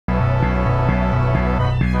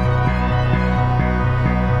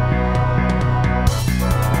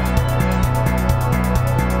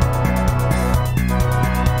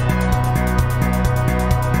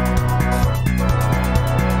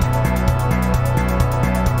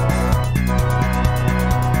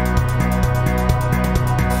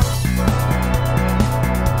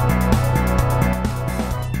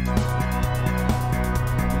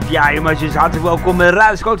Ja jongens, hartelijk welkom bij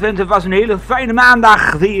Radio Twente. Het was een hele fijne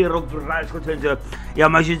maandag hier op Radio Twente. Ja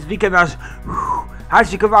maar het weekend was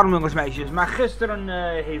hartstikke warm jongens meisjes. Maar gisteren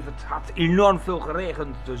heeft het had enorm veel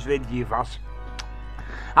geregend, dus weet je vast.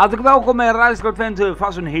 Hartelijk welkom bij Radio Twente. Het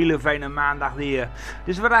was een hele fijne maandag weer.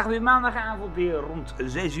 Dus vandaag weer maandagavond weer rond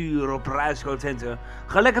 6 uur op Radio Twente.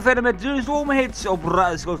 Ga lekker verder met de zomerhits op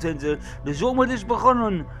Radio Twente. De zomer is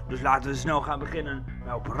begonnen, dus laten we snel gaan beginnen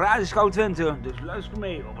op Radio Twente. Dus luister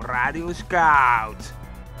mee op Radio Scout.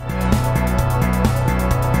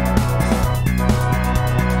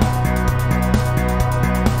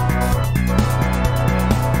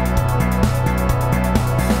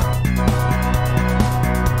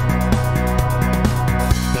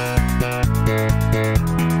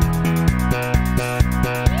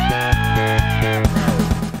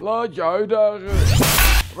 Laat je uitdagen.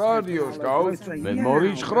 Radio Scout met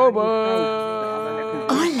Maurice Grobben. Oh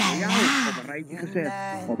la la. Op een rijtje gezet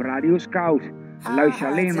op Radio Scout. Luister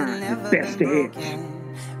alleen maar de beste hits.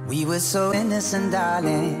 We were so innocent,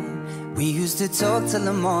 darling. We used to talk till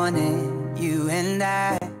the morning, you and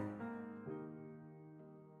I.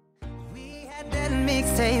 We had that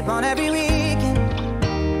mixtape on every weekend.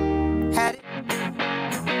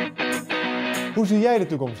 Hoe zie jij de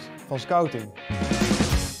toekomst van scouting?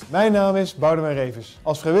 Mijn naam is Boudewijn Revers,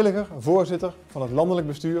 als vrijwilliger voorzitter van het landelijk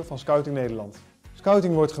bestuur van Scouting Nederland.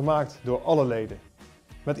 Scouting wordt gemaakt door alle leden.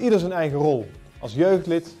 Met ieder zijn eigen rol, als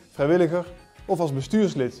jeugdlid, vrijwilliger of als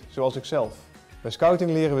bestuurslid zoals ik zelf. Bij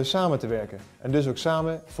Scouting leren we samen te werken en dus ook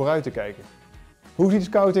samen vooruit te kijken. Hoe ziet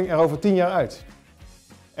Scouting er over 10 jaar uit?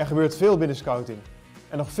 Er gebeurt veel binnen Scouting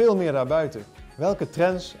en nog veel meer daarbuiten. Welke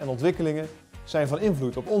trends en ontwikkelingen zijn van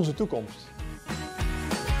invloed op onze toekomst?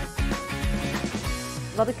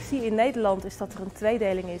 Wat ik zie in Nederland is dat er een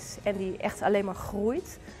tweedeling is en die echt alleen maar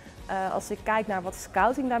groeit. Als ik kijk naar wat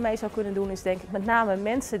scouting daarmee zou kunnen doen, is denk ik met name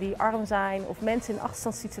mensen die arm zijn of mensen in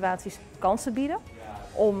achterstandssituaties kansen bieden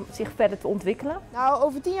om zich verder te ontwikkelen. Nou,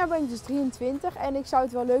 over 10 jaar ben ik dus 23 en ik zou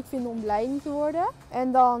het wel leuk vinden om leiding te worden.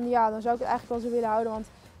 En dan zou ik het eigenlijk wel zo willen houden, want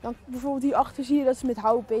dan bijvoorbeeld hierachter zie je dat ze met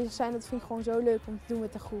hout bezig zijn. Dat vind ik gewoon zo leuk om te doen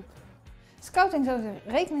met de groep. Scouting zou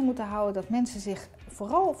er rekening moeten houden dat mensen zich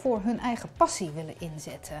vooral voor hun eigen passie willen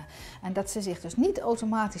inzetten. En dat ze zich dus niet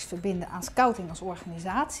automatisch verbinden aan scouting als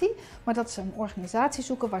organisatie, maar dat ze een organisatie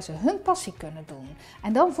zoeken waar ze hun passie kunnen doen.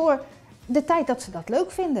 En dan voor de tijd dat ze dat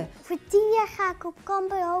leuk vinden. Voor 10 jaar ga ik op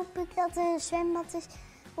kamp en hoop ik dat er een zwembad is,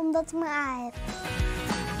 omdat ik mijn A heb.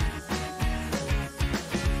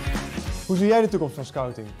 Hoe zie jij de toekomst van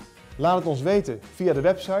Scouting? Laat het ons weten via de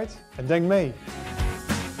website en denk mee.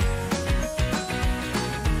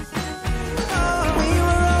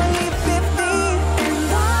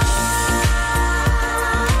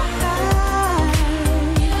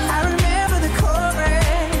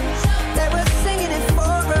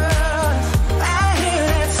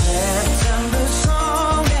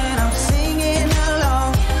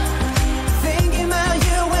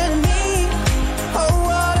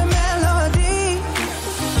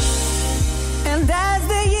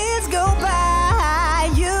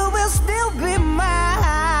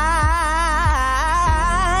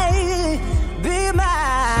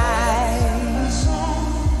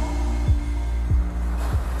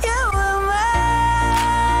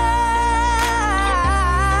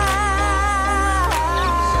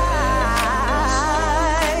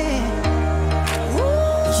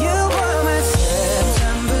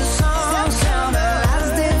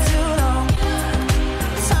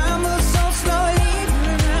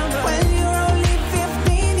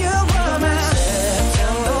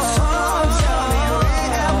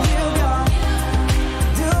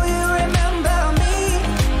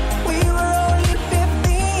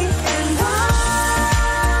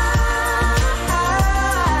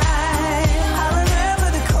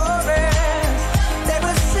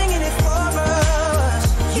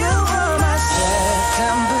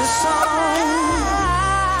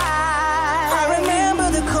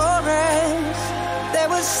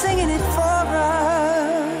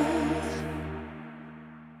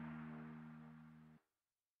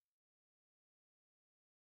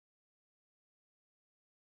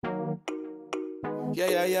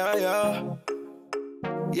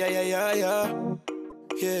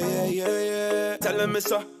 Yeah. Tell hem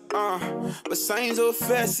eens we zijn zo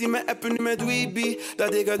ver, zie me appen nu met Weeby.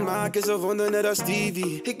 Dat ik het maak is een wonder net als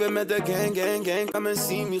Stevie. Ik ben met de gang, come and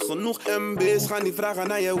see me. Genoeg MB's, gaan die vragen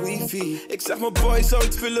naar je wifi. Ik zeg mijn boys,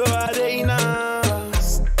 uitvullen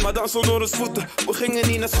arena's. maar dan zonder ons voeten. We gingen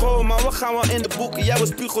niet naar school, maar we gaan wel in de boeken. Jij was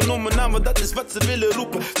spugen om mijn naam, want dat is wat ze willen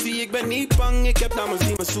roepen. Zie, ik ben niet bang, ik heb namens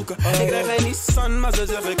die me zoeken. Ik krijg geen Nissan, maar ze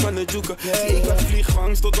zeggen ik kan het joeken. Zie, ik had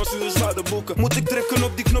vliegangst tot als u zouden boeken. Moet ik trekken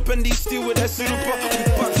op die knop en die stewardessen roepen. We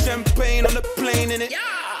pak champagne on the plane in it.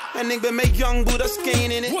 En ik ben met young Buddha's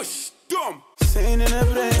cane in it. Whoosh, dom. Sane in the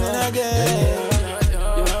brain and again.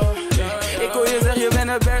 Ik hoor je zeggen, je bent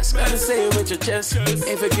het best, gotta say it with your chest.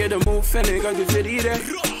 Eén verkeerde move en ik had je verdienen.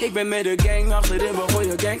 Ik ben met de gang, achterin we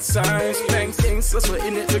gooien gang signs. Bang things, als we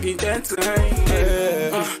in het ruggie dance zijn.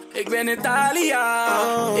 Ik ben Italia,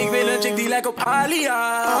 ik ben een chick die lijkt op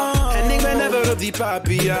Alia. En ik ben never op die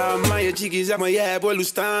papia. Maar je chickie zegt maar, jij hebt wel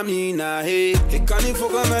stamina. Hey, ik kan niet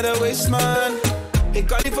fokken met de waste man. Ik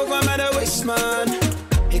kan niet fokken met de waste man.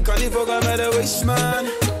 Ik kan niet fokken met de waste man.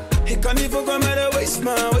 Ik kan niet fokken met de waste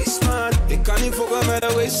man, waste man. Ik kan niet fokken met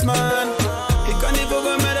de waste man. Ik kan niet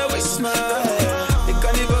fokken met de waste man. Ik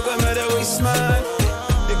kan niet fokken met de waste man.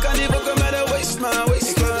 Ik kan niet fokken met de waste man,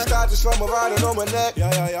 waste man. Ik heb de status van mijn waarde om mijn nek.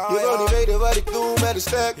 Je wil niet weten wat ik doe met de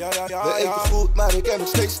stek. We eten goed, maar ik heb nog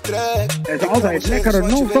steeds trek. Het is altijd lekkere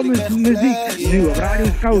non-stop muziek. Nu op Radio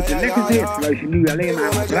Scout. Lekker zit. Luister nu alleen maar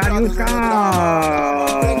op Radio Scout.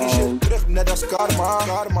 Terug net als karma.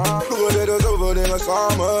 We deden zoveel dingen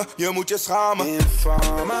samen. Je moet je schamen.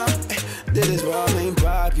 Infama, dit is waar mijn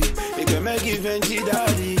papi. Ik ben met Give en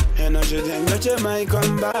G-Daddy. En als je denkt dat je mij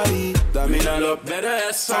kan body, dan ben je al op better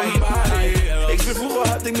as somebody. Ik ben vroeger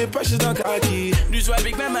had ik meer pasjes dan kaki. Nu swipe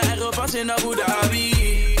ik met mijn eigen pas in Abu Dhabi.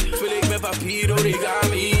 Vul ik met papier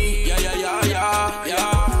origami. Ja.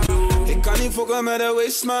 Ik kan niet fokken met de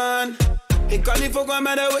waste man. Ik kan niet fokken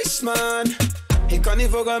met de waste man. Ik kan niet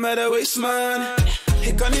fokken met de waste man.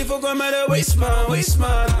 Ik kan niet fokken met de waste man, waste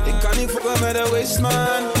man. Ik kan niet fokken met de waste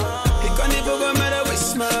man. Ik kan niet fokken met de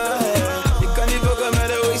waste man. Ik kan niet fokken met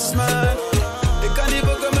de waste man. Ik kan niet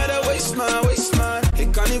fokken met de waste man, waste man.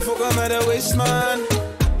 Ik kan niet fokken met de waste man.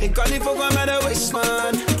 Ik kan niet fokken met de waste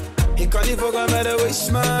man. Ik kan niet fokken met de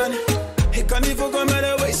waste man. Ik kan niet fokken met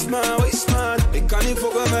de waste man, waste man. Ik kan niet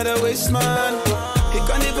fokken met de waste man. Ik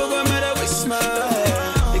kan niet fokken met de waste man.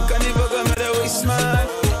 Ik kan niet fokken met de waste man.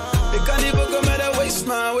 Ik kan niet fokken met de waste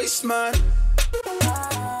man, waste man.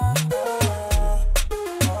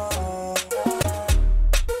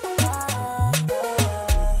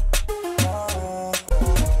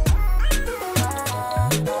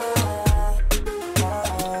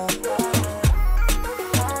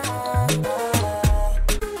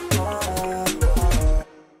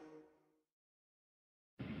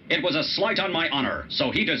 It was a slight on my honor,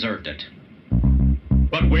 so he deserved it.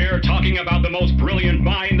 But we're talking about the most brilliant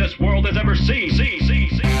mind this world has ever seen.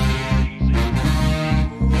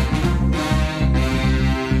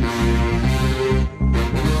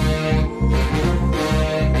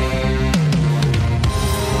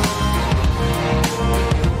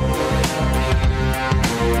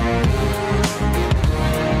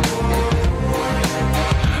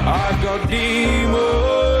 I've got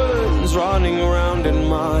demons running around in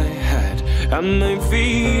my head, and they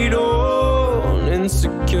feed on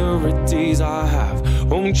insecurities I have.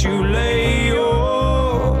 Won't you lay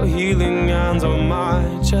your healing hands on my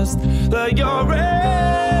chest? Let your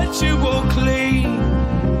ritual clean.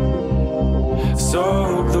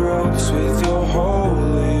 Soak the ropes with your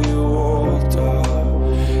holy water.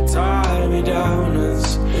 Tie me down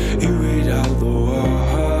as you read out the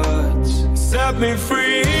words. Set me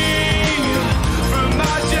free from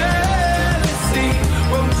my jealousy.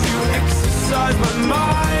 Won't you exercise my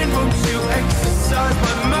mind? Won't you exercise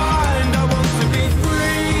my mind? I want to be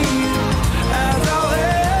free as I'll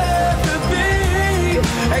ever be.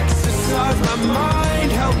 Exercise my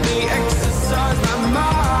mind, help me exercise my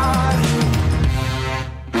mind.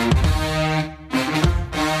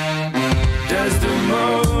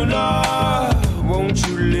 Desdemona, won't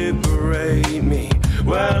you liberate me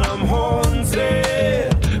when I'm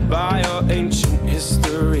haunted by your ancient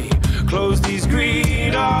history? Close these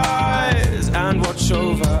green eyes and watch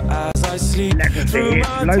over as I sleep. Lekker feest,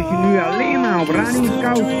 luister nu alleen maar op Radio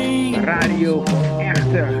Scout. Radio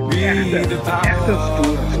echte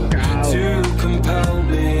stoere to compel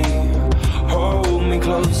me, hold me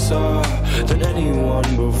closer than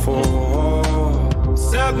anyone before.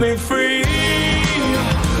 Set me free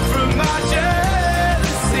from my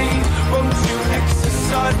jealousy. Won't you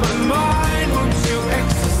exercise my mind? Won't you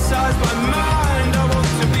exercise my mind? I want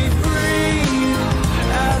to be free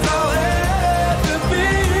as I'll ever be.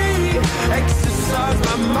 Exercise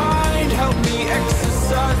my mind, help me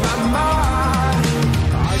exercise my mind.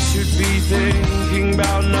 I should be thinking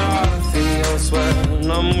about nothing else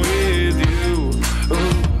when I'm with you,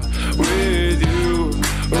 with you.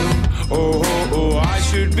 Oh, I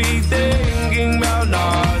should be thinking about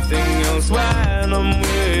nothing else when I'm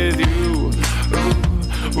with you,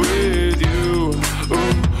 with you. Oh,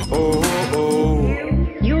 oh, oh.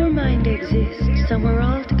 Your mind exists somewhere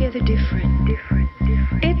altogether different.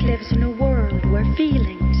 It lives in a world where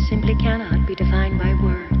feelings simply cannot be defined by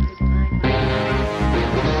words.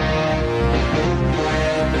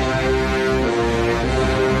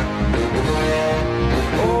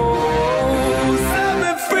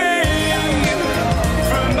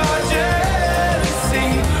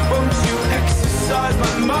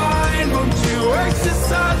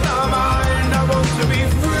 Exercise my mind, I want to be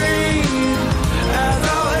free as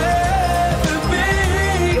I'll ever be.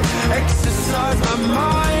 Exercise my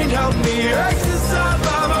mind, help me exercise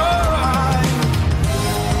my mind.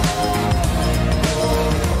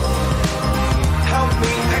 Help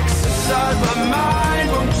me exercise my mind,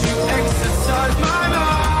 won't you exercise my mind?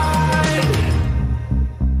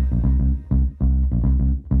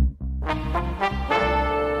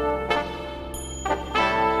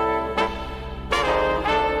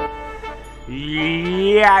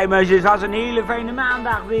 Ja, meisjes, het was een hele fijne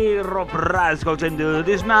maandag weer op Radio Twente. Het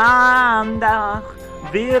is maandag,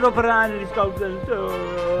 weer op Radio Twente.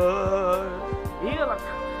 Heerlijk.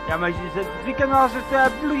 Ja, meisjes, het weekend was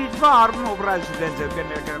het bloeiend warm op Radio Twente. Ik ben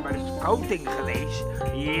lekker bij de scouting geweest.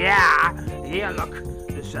 Ja, heerlijk.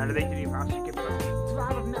 Dus dat weet je niet vast. Ik heb er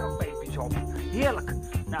 12 melkpijpjes op. Heerlijk.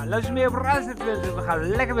 Nou, luister meer op Radio Twente. We gaan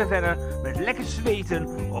lekker weer verder met lekker zweten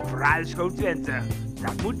op Radio Twente.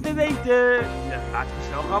 Dat moet je weten. Laten we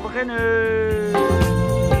snel gaan beginnen.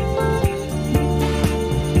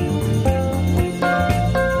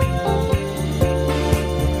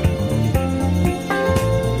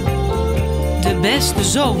 De beste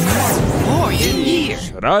zomer hoor je hier.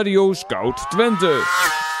 Radio Scout Twente.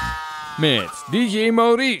 Met DJ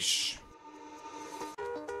Maurice.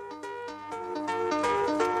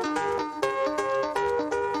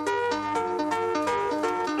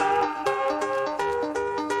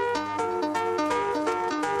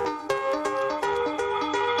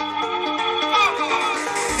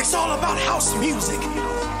 Music.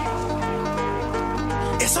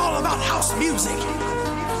 It's all about house music.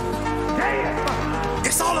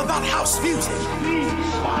 It's all about house music.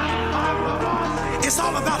 It's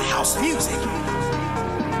all about house music.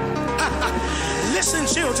 Listen,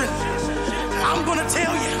 children, I'm gonna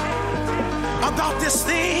tell you about this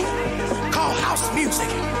thing called house music.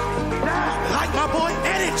 Like my boy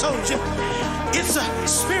Eddie told you, it's a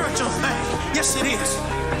spiritual thing. Yes, it is.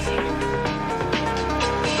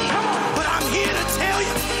 Here to tell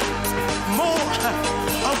you more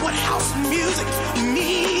of what house music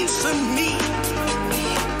means to me.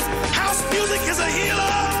 House music is a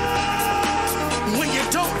healer when you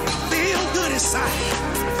don't feel good inside.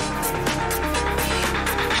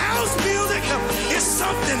 House music is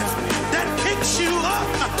something that picks you up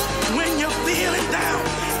when you're feeling down.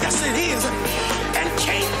 Yes, it is. And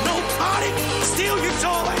can't nobody steal your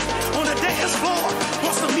joy on the dance floor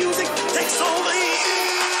once the music takes over you.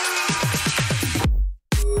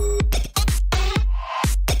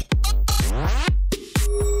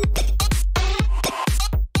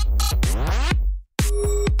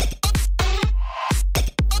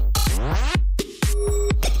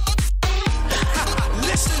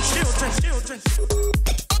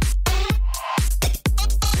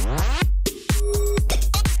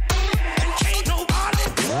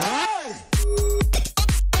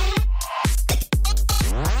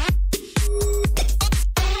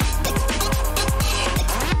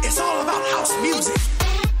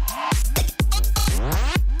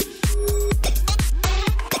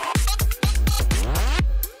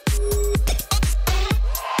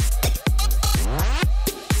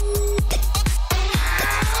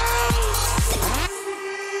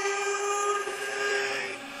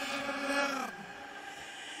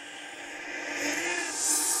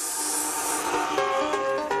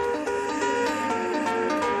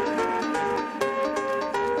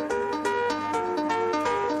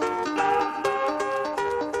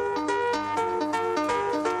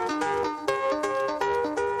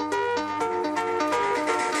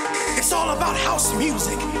 It's all about house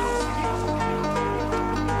music.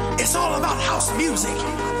 It's all about house music.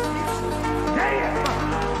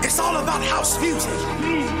 It's all about house music.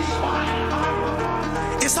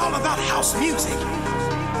 It's all about house music.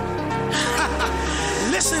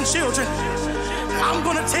 Listen, children, I'm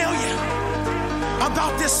gonna tell you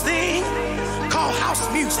about this thing called house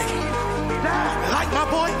music. Like my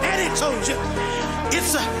boy Eddie told you,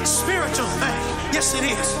 it's a spiritual thing. Yes, it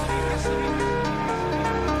is.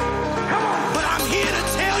 But I'm here to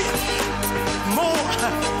tell you more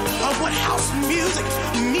of what house music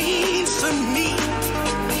means to me.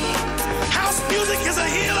 House music is a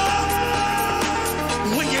healer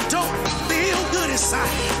when you don't feel good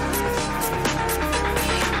inside.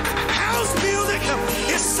 House music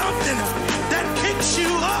is something that picks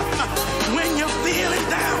you up when you're feeling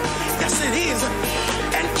down. Yes, it is.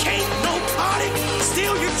 And can't nobody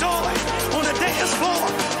steal your joy on the dance floor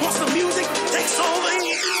once the music takes over.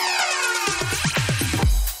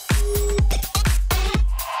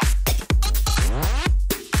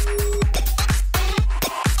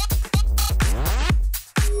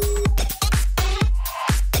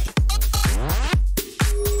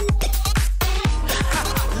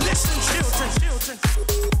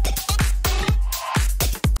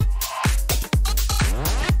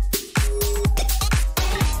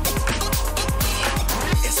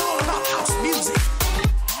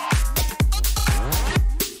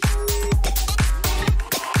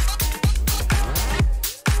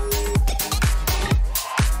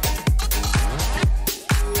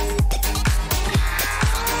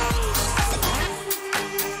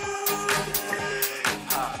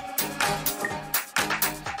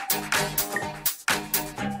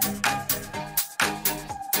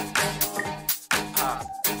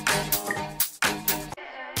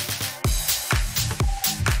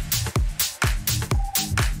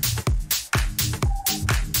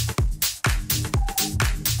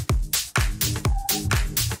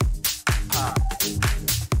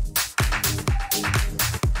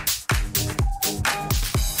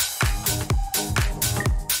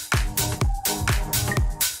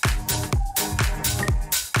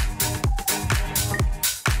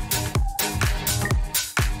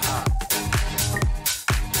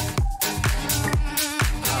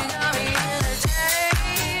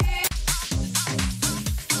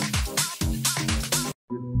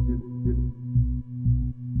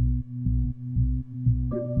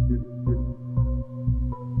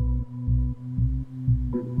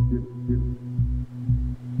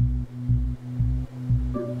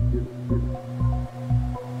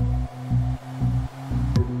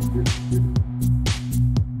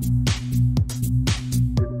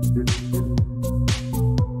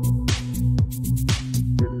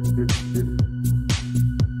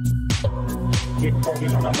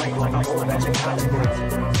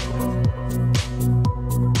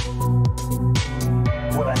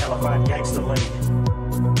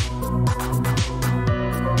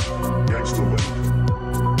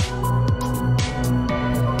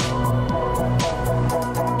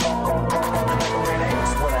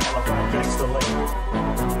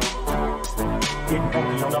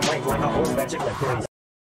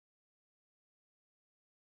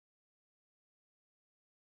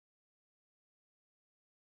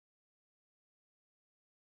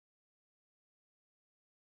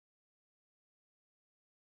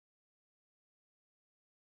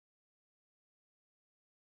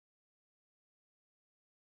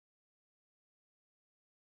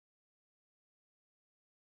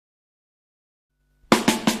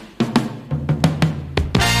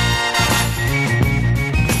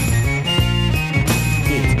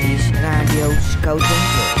 Scout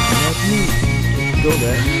met nu de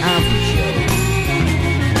Donderavondshow.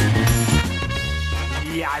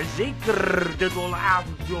 Ja, zeker, de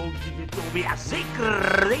Donderavondshow, ja,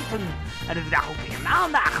 zeker weten. En het is vandaag ook weer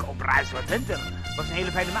maandag op Radio Twente. Het was een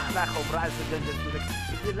hele fijne maandag op Radio Twente natuurlijk.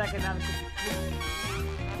 Ik zit lekker naar de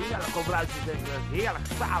heerlijk op Radio Twente, heerlijk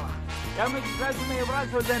zalig. Ja, een beetje luister mee op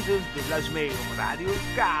Radio Twente, dus luister mee op Radio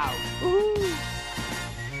Scout. Woehoe!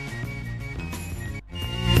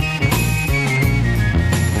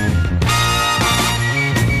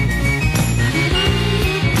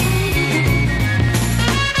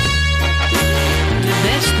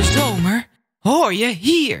 Zomer hoor je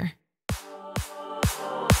hier.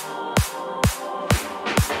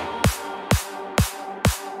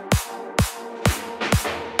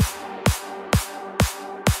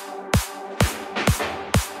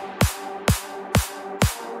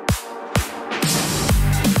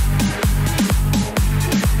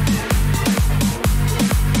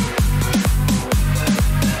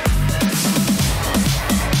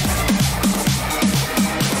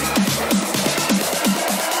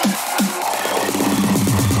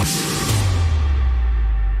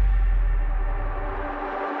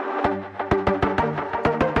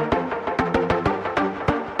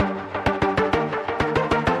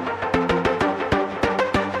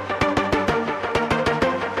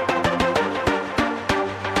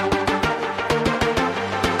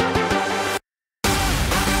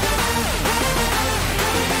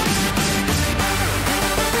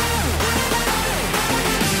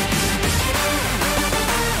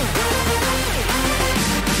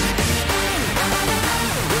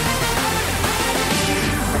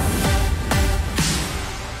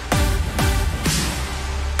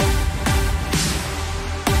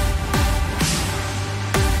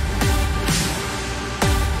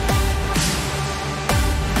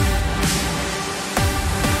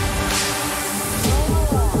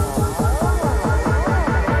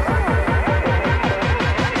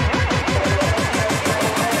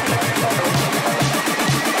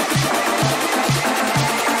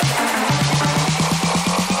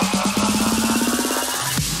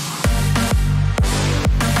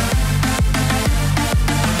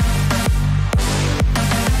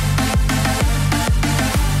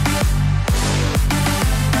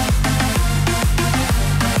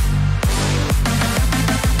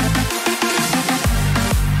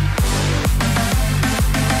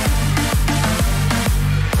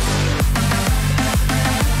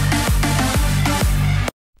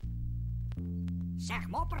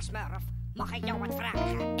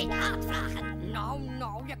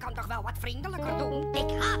 Nou, je kan toch wel wat vriendelijker doen?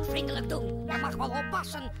 Ik haat vriendelijk doen. Je mag wel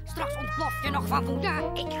oppassen, straks ontplof je nog van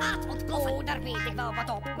woede. Ik haat ontploffen. Oh, daar weet ik wel wat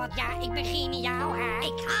op, want ja, ik ben geniaal, hè.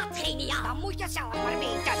 Ik haat geniaal. Dan moet je zelf maar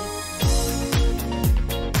weten.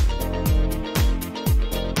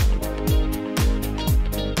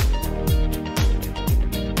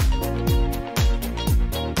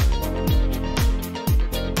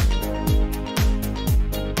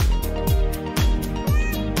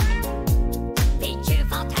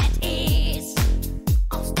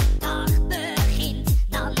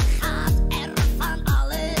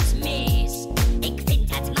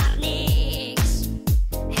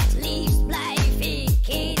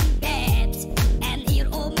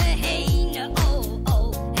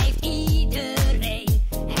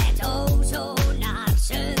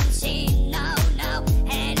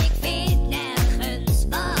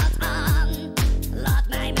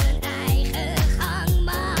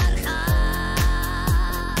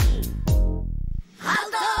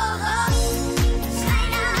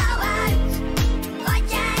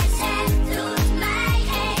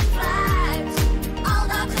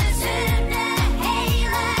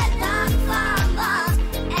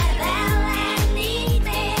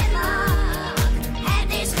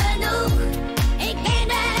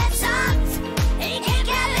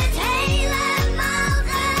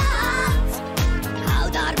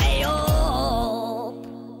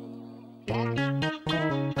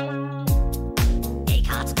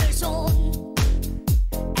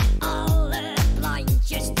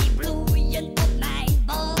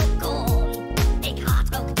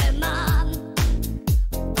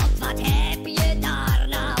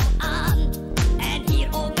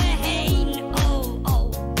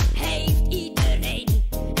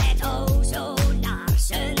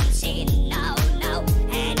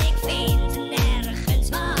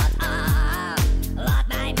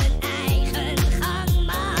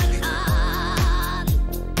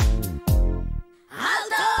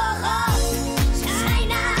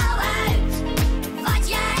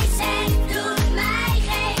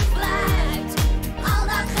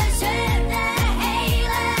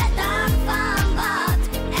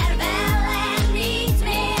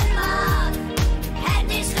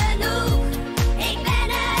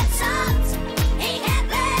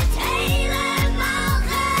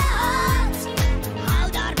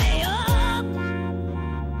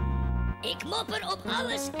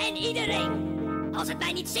 Als het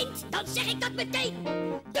mij niet zint, dan zeg ik dat meteen.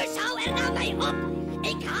 Dus hou er nou mee op.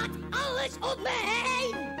 Ik haat alles om me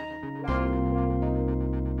heen.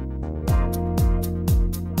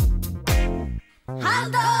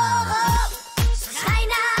 Hou toch op. Schijn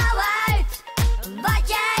nou uit. Wat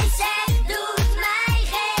jij zegt doet mij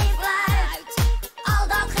geen fluit. Al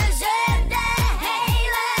dat gezeur de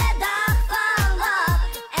hele dag van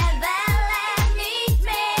wat er wel en niet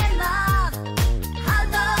meer mag. Hou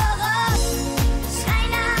toch op. Schijn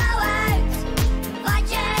nou uit. Wat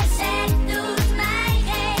jij zegt doet mij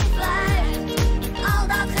geen fluit. Al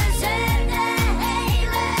dat gezeur de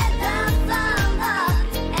hele dag van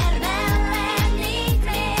wat er wel en niet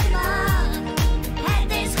meer mag.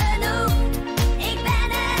 Het is genoeg. Ik ben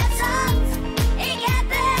het zat. Ik heb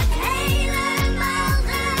het helemaal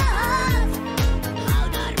gehad. Hou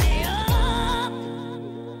daarmee op.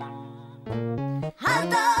 Hou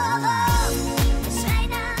toch op. Schijn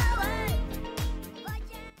nou uit.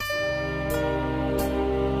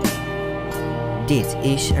 Dit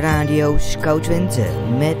is Radio Scout Twente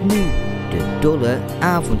met nu de Dolle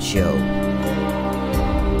Avondshow.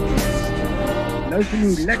 Luister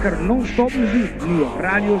nu lekker non-stop muziek, nu op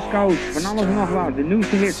Radio Scout. Van alles en nog wat, de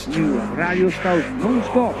nieuwste hits, nu op Radio Scout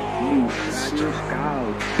non-stop. Nu op Radio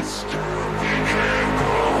Scout.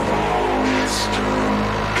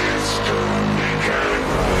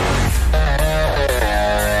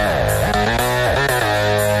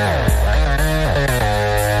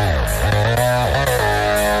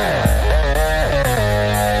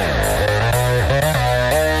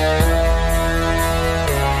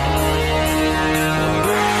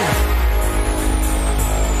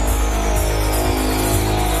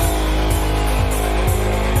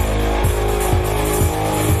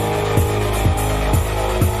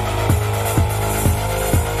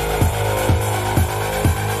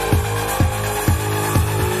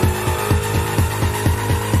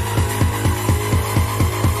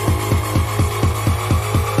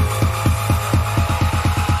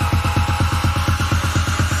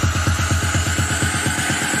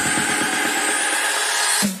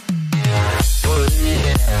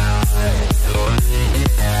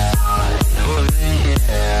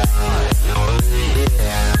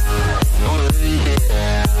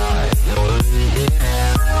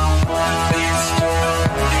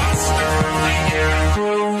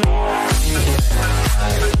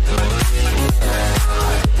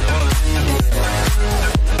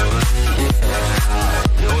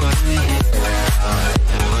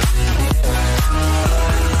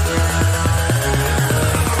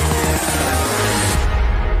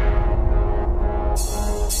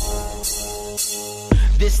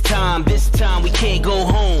 time we can't go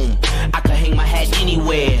home. I could hang my hat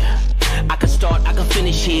anywhere. I could start, I could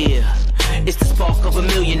finish here. It's the spark of a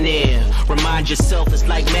millionaire. Remind yourself it's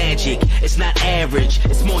like magic. It's not average,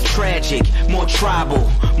 it's more tragic, more tribal,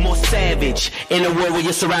 more savage. In a world where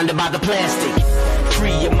you're surrounded by the plastic.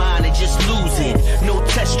 Free your mind and just lose it. No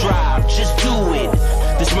test drive, just do it.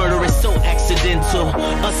 This murder is so accidental.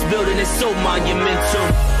 Us building is so monumental.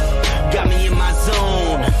 Got me in my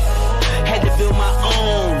zone. Had to build my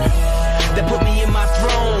own. That put me in my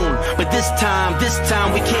throne. But this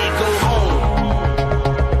time we can't